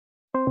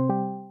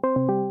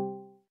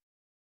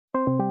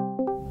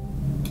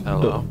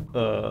Hello.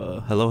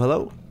 Hello,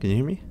 hello. Can you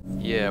hear me?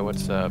 Yeah,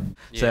 what's up?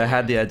 So I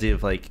had the idea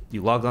of like,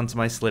 you log onto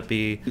my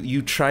Slippy,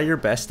 you try your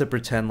best to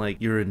pretend like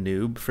you're a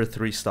noob for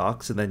 3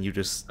 stocks, and then you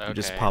just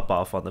pop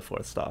off on the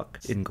 4th stock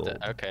in gold.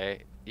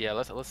 Okay. Yeah,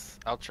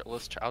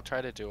 I'll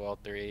try to do all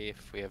 3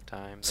 if we have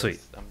time. Sweet.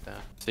 I'm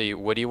down. So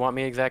what do you want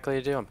me exactly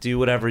to do? Do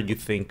whatever you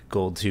think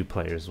gold 2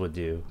 players would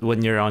do.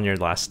 When you're on your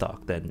last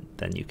stock, then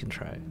you can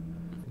try.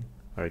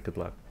 All right, good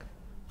luck.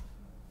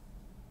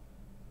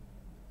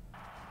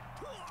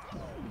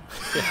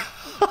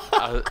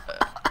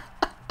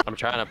 I'm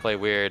trying to play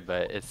weird,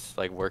 but it's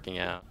like working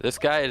out. This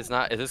guy is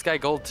not. Is this guy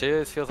gold too?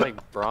 It feels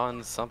like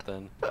bronze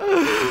something.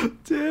 Damn,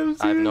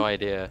 dude. I have no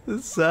idea.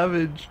 This is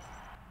savage.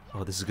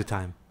 Oh, this is a good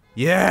time.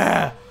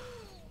 Yeah.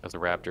 There's a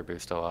raptor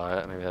boost a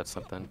lot. Maybe that's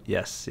something.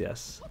 Yes,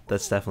 yes.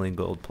 That's definitely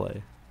gold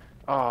play.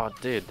 Oh,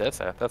 dude, that's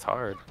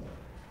hard.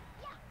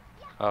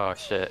 Oh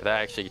shit,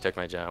 that actually took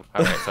my jump.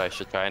 All right, so I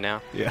should try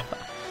now. Yeah.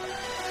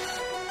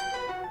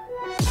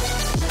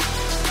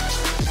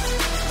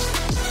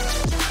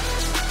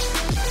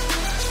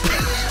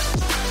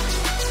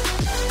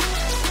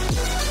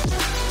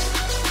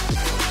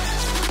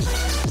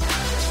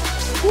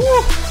 Woo!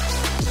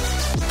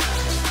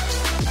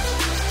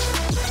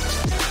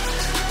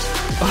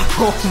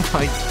 Oh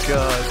my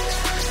god.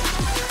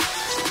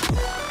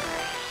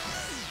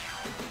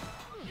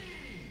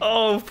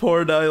 Oh,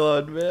 poor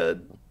Nylon,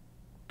 man.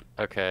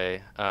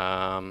 Okay,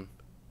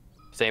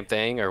 same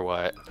thing or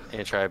what?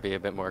 And try to be a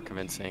bit more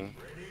convincing.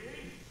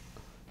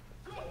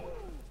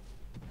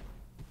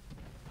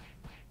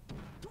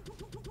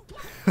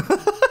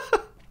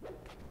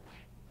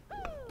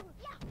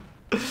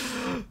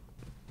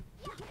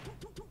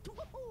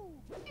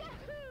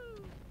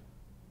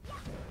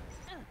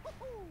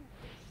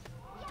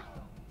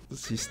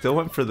 He still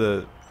went for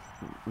the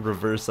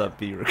reverse up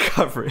B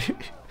recovery.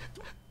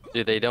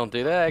 Dude, they don't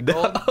do that at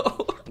gold?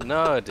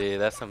 No. No, dude,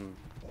 that's some...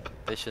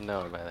 They should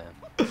know it by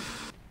then.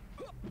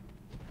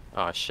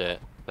 Oh shit,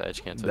 the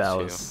edge cancel That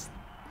was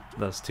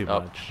too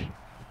much.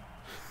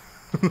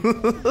 I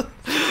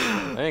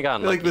think I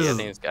got unlucky.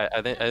 Like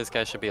I think this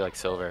guy should be like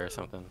silver or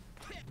something.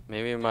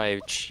 Maybe my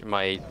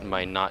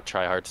not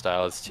try hard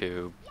style is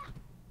too...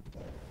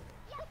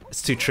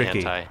 It's too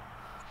tricky.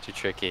 Too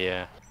tricky,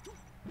 yeah.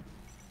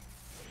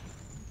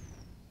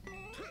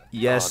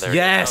 Yes, oh,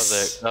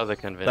 yes! That was a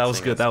convincing. That was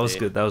good, that was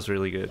good, that was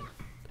really good.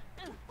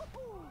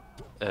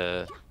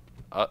 I'll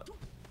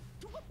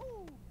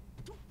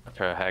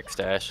try a hack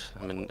stash.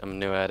 I'm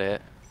new at it.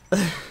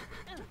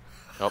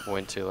 Oh,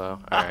 went too low.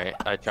 Alright,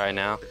 I try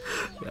now.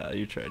 Yeah,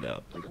 you try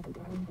now.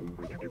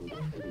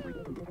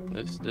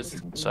 This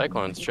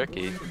Cyclone's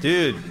tricky.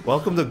 Dude,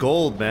 welcome to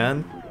gold,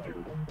 man.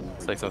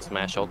 It's like some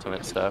Smash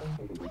Ultimate stuff.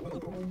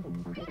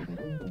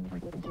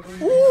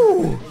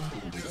 Woo!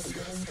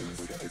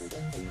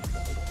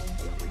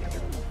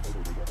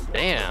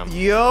 Damn!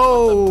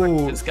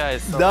 Yo! This guy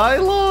is so...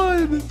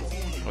 Nylon!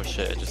 Oh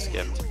shit, it just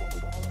skipped.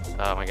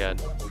 Oh my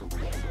god.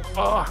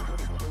 Oh!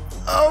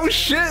 Oh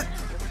shit!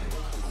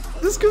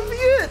 This could be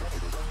it!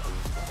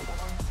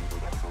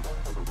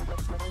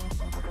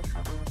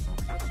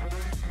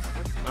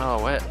 Oh,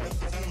 what?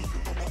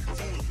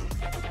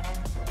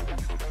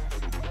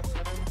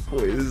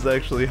 Wait, this is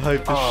actually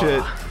hype as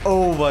shit.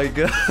 Oh my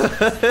god.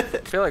 I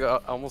feel like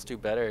I almost do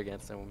better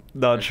against him.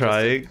 Not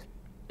trying.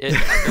 I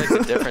feel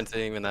like the difference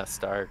isn't even that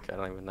stark. I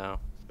don't even know.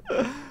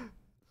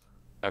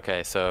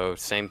 Okay, so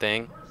same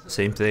thing?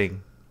 Same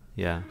thing.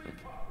 Yeah.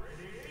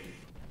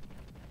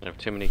 I have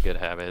too many good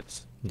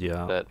habits.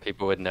 Yeah. That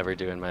people would never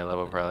do in my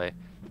level, probably.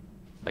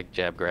 Like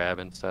jab grab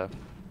and stuff.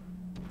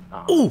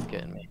 Oh, ooh! It's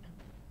getting me.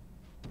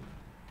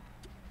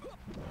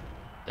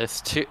 It's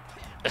too...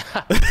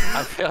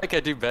 I feel like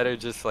I do better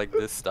just like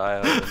this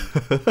style.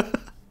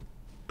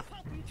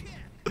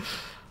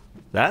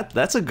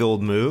 That's a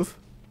gold move.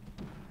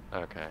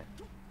 Okay.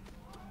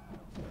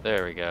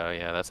 There we go.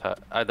 Yeah, that's how...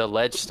 the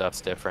ledge stuff's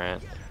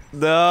different.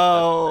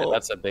 No!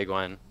 That's a big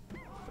one.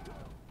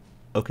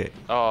 Okay.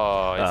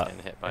 Oh, he's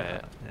getting hit by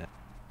it. Yeah.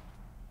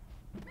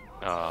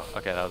 Oh,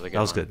 okay, that was a good one.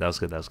 That was good, that was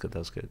good, that was good, that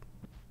was good.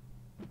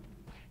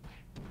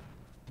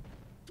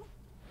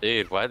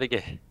 Dude, why'd they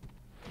get...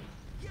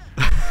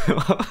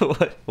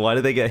 Why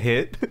did they get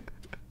hit?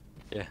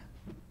 Yeah.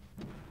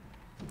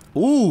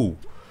 Ooh!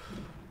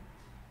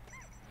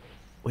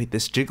 Wait,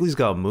 this Jiggly's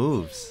got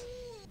moves.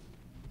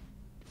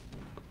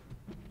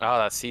 Oh,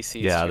 that CC is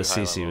yeah, too the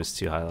high CC level. was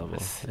too high level.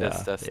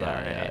 That's not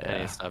right. I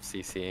need to stop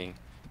CCing.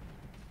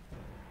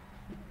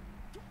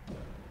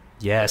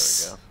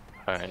 Yes.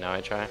 Alright, now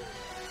I try.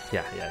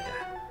 Yeah.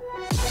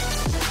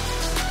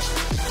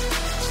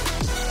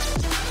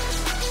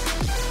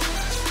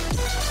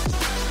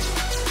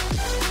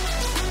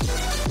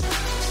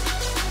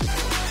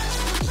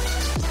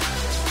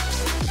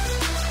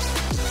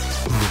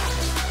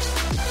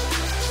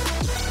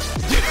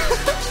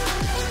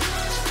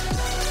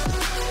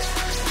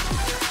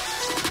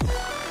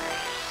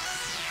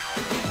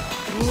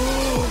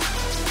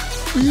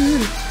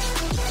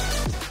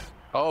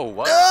 Oh,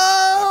 what?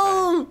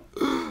 No!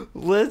 Okay.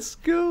 Let's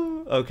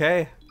go.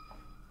 Okay.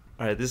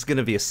 All right, this is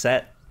gonna be a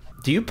set.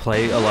 Do you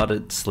play a lot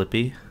of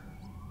Slippy?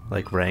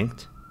 Like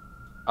ranked?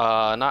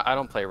 Not. I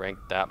don't play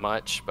ranked that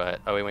much,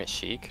 but we went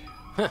Sheik.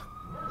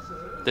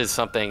 This is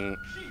something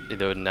that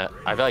would not.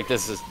 I feel like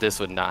this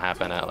would not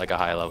happen at like a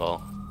high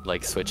level,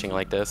 like switching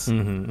like this.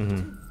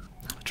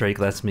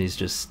 Drakethatsme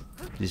is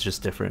he's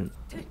just different.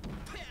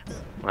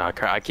 Wow,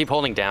 I keep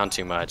holding down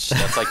too much.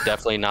 That's like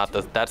definitely not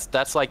the.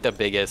 That's like the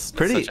biggest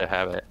such a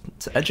habit.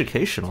 It's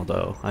educational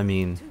though. I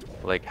mean,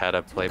 like how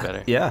to play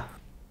better. Yeah.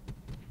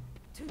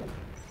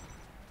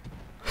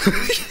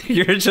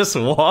 You're just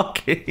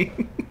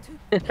walking.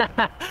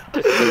 Yeah.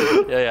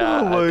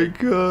 Oh my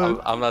god.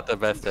 I'm not the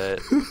best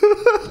at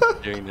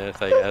doing this,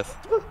 I guess.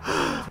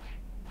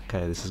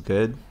 Okay, this is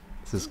good.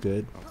 This is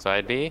good.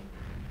 Side B.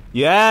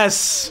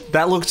 Yes,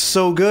 that looked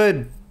so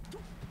good.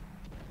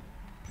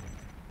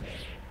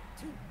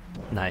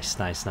 Nice.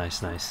 All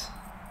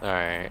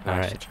right. All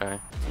right. Try.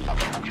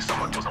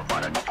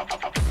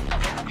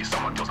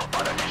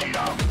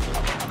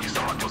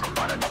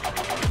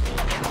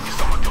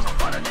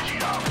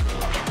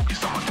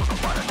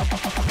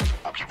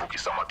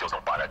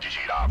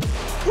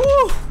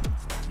 Woo!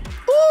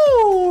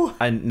 Woo!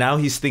 And now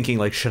he's thinking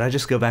like, should I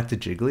just go back to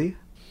Jiggly?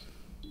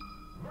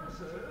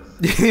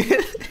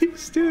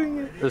 He's doing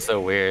it. This is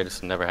so weird.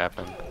 This never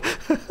happened.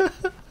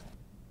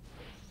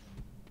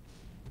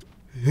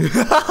 It's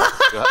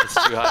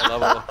too high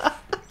level.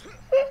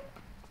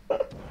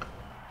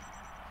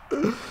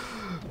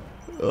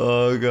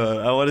 Oh god,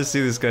 I want to see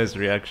this guy's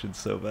reaction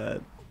so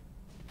bad.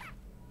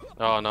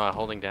 Oh no,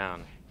 holding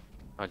down.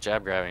 Oh,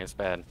 jab grabbing is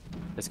bad.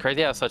 It's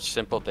crazy how such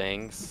simple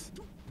things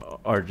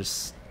are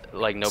just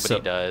like nobody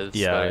does.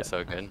 Yeah, but it's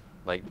so good.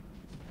 Like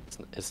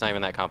it's not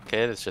even that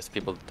complicated. It's just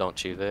people don't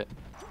choose it.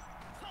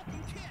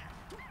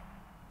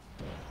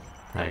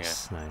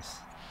 Nice, nice.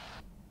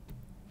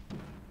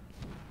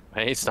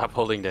 I need to stop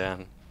holding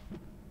down.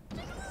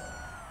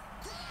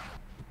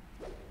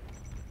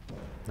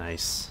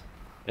 Nice.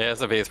 Yeah, that's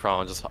the biggest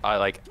problem. Just I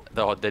like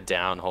the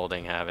down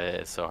holding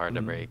habit is so hard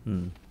to break.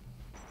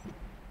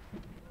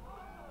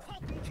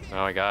 Oh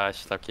my gosh,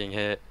 stop getting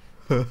hit.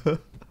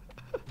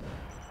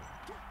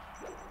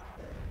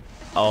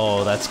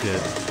 Oh, that's good.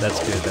 That's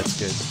good. That's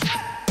good.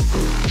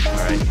 All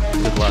right.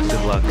 Good luck.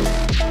 Good luck.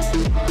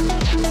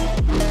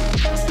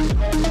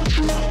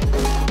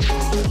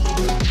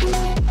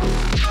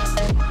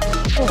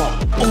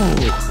 Oh,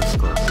 that's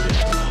close.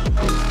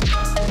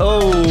 Yeah.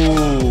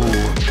 Oh.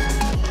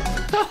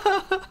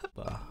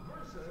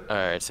 All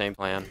right, same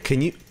plan.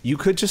 Can you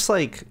could just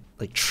like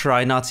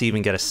try not to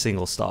even get a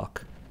single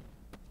stock.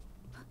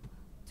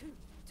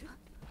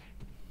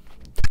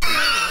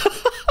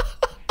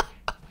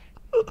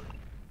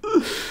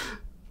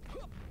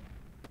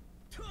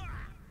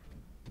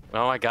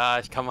 Oh my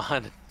gosh, come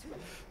on.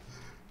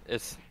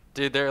 It's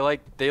dude,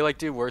 they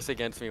do worse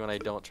against me when I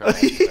don't try.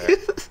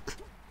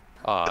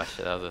 Oh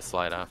shit, that was a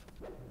slide off.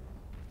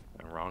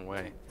 The wrong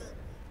way.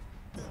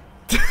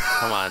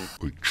 Come on.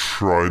 Like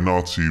try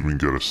not to even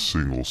get a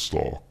single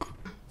stock.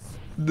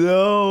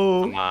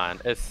 No. Come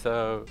on. It's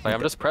so like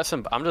I'm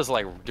just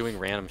like doing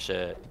random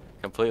shit.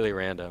 Completely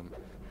random.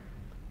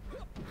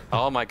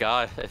 Oh my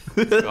god. It's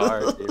too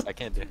hard, dude. I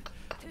can't do it.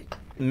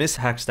 Miss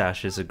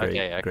Hackstash is a great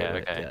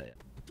Okay. Yeah.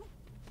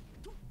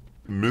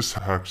 Miss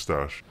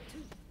Hackstash.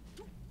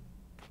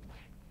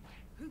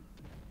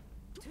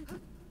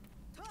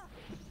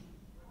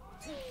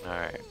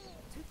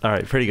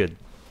 Alright, pretty good.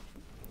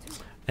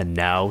 And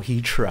now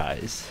he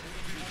tries.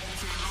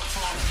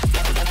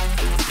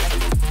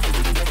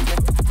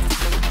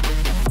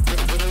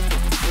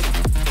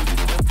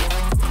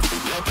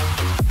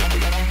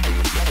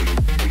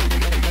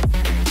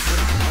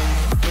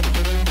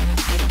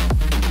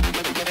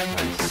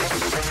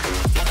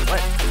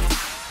 What?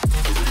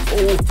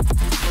 Oh!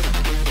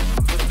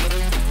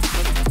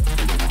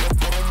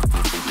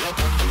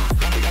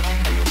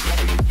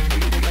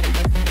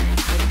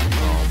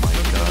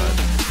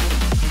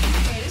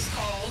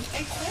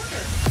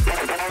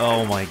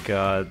 Oh my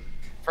god.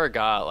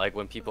 Forgot, like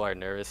when people are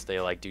nervous, they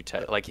like do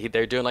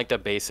they're doing like the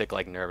basic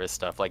like nervous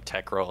stuff, like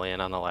tech roll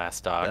in on the last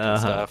stock and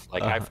stuff.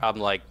 Like I'm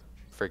like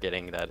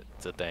forgetting that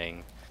it's a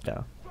thing.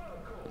 Yeah.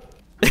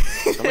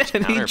 So much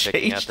And he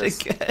counterpicking at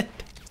this. again.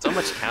 So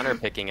much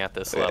counterpicking at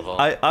this level.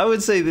 I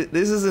would say that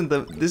this isn't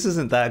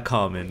that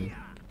common.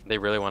 They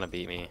really want to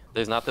beat me.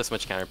 There's not this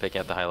much counterpicking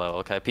at the high level.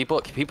 Okay,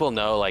 people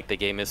know like the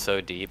game is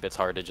so deep, it's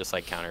hard to just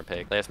like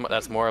counterpick.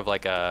 That's more of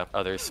like a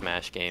other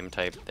Smash game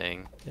type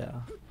thing. Yeah.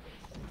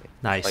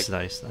 Nice,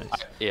 Like, nice.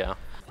 Yeah.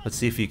 Let's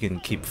see if you can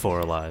keep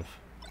 4 alive.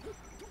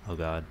 Oh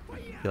god. I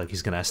feel like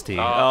he's gonna ST.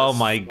 Oh, Oh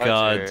my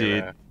god,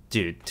 dude. sledger.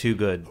 Dude, too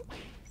good.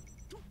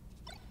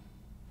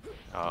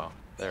 Oh,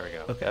 there we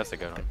go. Okay. That's a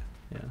good one.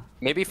 Yeah.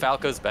 Maybe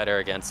Falco's better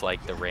against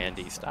like the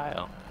Randy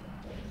style.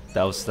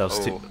 That was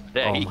too.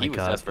 Yeah, Oh he my was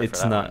god. desperate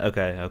It's for that not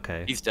one.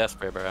 okay. He's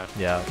desperate, bro.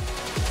 Yeah.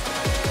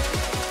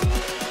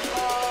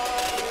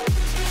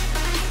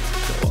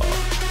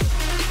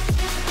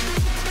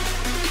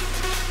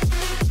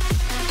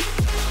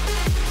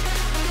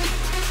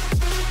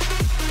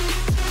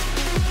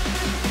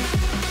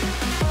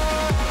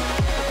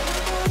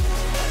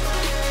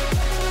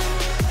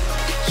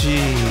 Gee, I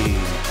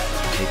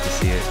hate to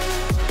see it.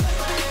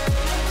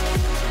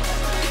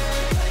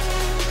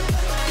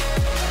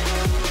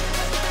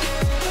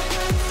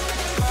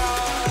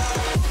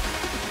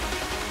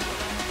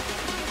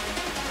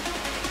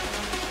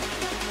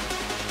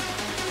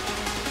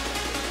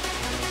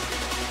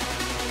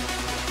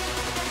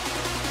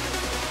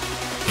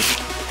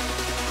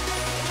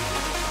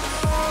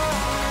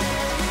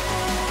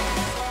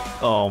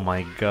 Oh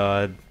my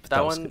god.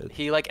 That one, good.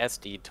 He like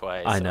SD'd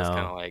twice. I so know. It's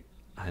kind of like.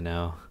 I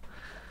know.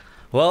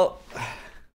 Well,